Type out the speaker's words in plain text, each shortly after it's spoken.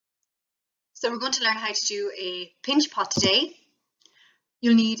So we're going to learn how to do a pinch pot today.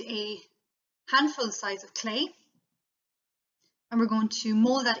 You'll need a handful the size of clay, and we're going to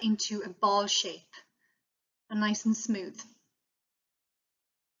mold that into a ball shape and nice and smooth.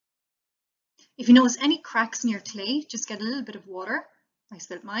 If you notice any cracks in your clay, just get a little bit of water, I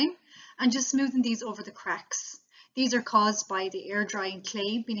spilled mine, and just smoothen these over the cracks. These are caused by the air drying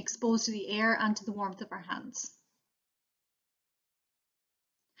clay being exposed to the air and to the warmth of our hands.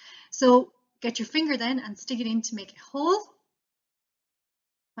 So get your finger then and stick it in to make a hole,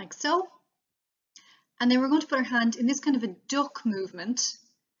 like so. And then we're going to put our hand in this kind of a duck movement,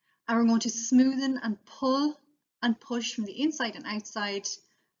 and we're going to smoothen and pull and push from the inside and outside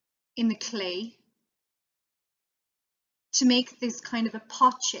in the clay to make this kind of a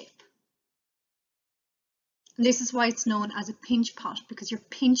pot shape. And this is why it's known as a pinch pot, because you're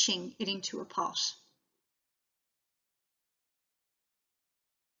pinching it into a pot.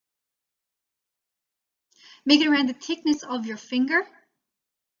 Make it around the thickness of your finger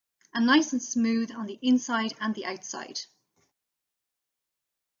and nice and smooth on the inside and the outside.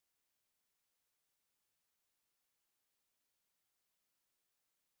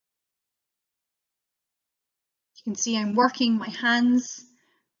 You can see I'm working my hands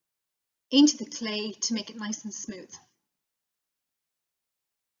into the clay to make it nice and smooth.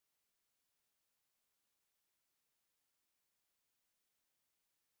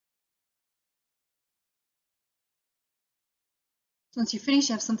 Once you finish,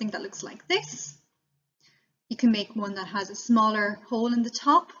 you have something that looks like this. You can make one that has a smaller hole in the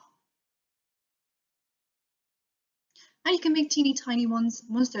top. And you can make teeny tiny ones.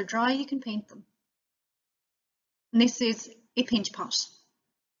 Once they're dry, you can paint them. And this is a pinch pot.